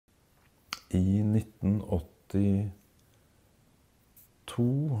I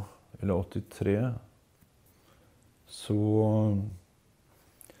 1982 eller 83 så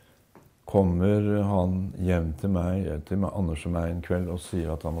kommer han hjem til Anders og meg en kveld og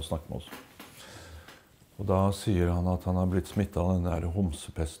sier at han må snakke med oss. Og da sier han at han har blitt smittet av den der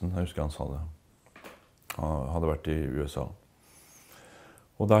homsepesten. Jeg husker han sa det. Han hadde vært i USA.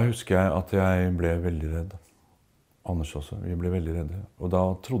 Og da husker jeg at jeg ble veldig redd. Anders også. Vi ble veldig redde. Og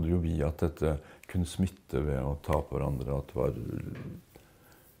da trodde jo vi at dette kunne smitte ved å ta på hverandre. At det var,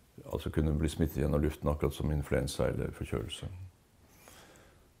 altså kunne bli smittet gjennom luften akkurat som influensa eller forkjølelse.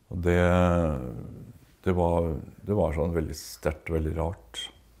 Og det var sånn veldig sterkt, veldig rart.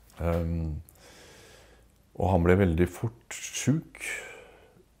 Og han ble veldig fort syk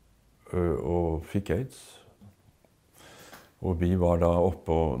og fikk AIDS. Og vi var da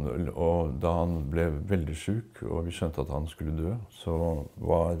oppe, og da han ble veldig syk, og vi skjønte at han skulle dø, så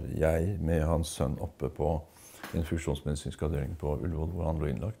var jeg med hans sønn oppe på en funksjonsmedisinsk avdeling på Ullevål, hvor han lå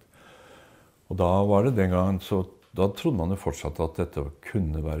innlagt. Og da var det den gangen, så da trodde man jo fortsatt at dette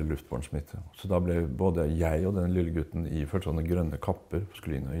kunne være luftbåren smitte. Så da ble både jeg og den lille gutten iført sånne grønne kapper,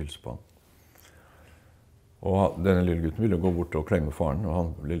 skulle inn og hilse på han. Og denne lille gutten ville gå bort og klemme faren, og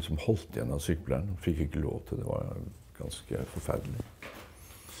han ble liksom holdt igjen av sykepleieren. Han fikk ikke lov til det. Det var ganske forferdelig.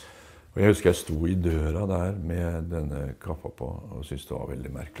 Og jeg husker jeg sto i døra der med denne kappa på, og syntes det var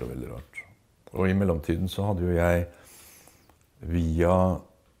veldig merkelig og veldig rart. Og i mellomtiden så hadde jo jeg via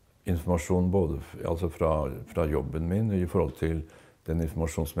informasjon både altså fra jobben min i forhold til den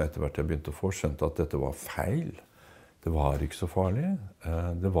informasjonen som etter hvert jeg begynte å få, skjønte at dette var feil. Det var ikke så farlig.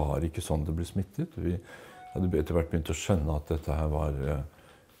 Det var ikke sånn det ble smittet. Vi hadde etter hvert begynt å skjønne at dette her var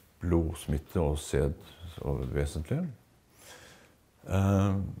blodsmitte og sæd og vesentlig.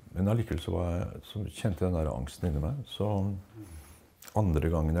 Men allikevel så kjente jeg den der angsten inni meg. Så andre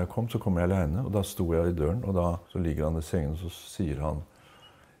gangen jeg kom, så kom jeg alene, og da sto jeg i døren, og da så ligger han i sengen, og så sier han,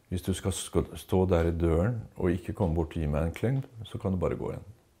 hvis du skal stå der i døren og ikke komme bort og gi meg en klem, så kan du bare gå igjen,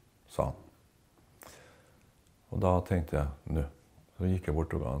 sa han. Og da tenkte jeg, nå. Så gikk jeg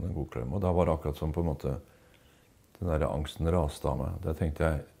bort og ga han en god klem, og da var det akkurat som på en måte den der angsten raste av meg. Da tenkte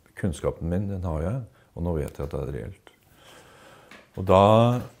jeg, kunnskapen min, den har jeg, og nå vet jeg at det er reelt. Og da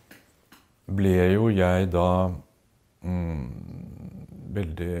ble jo jeg da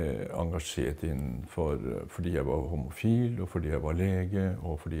veldig engasjert fordi jeg var homofil, og fordi jeg var lege,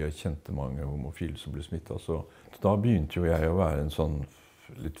 og fordi jeg kjente mange homofile som ble smittet. Så da begynte jo jeg å være en sånn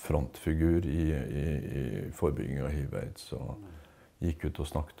litt frontfigur i forebygging av HIV-AIDS, og gikk ut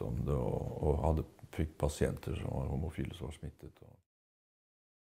og snakket om det, og fikk pasienter som var homofile som var smittet.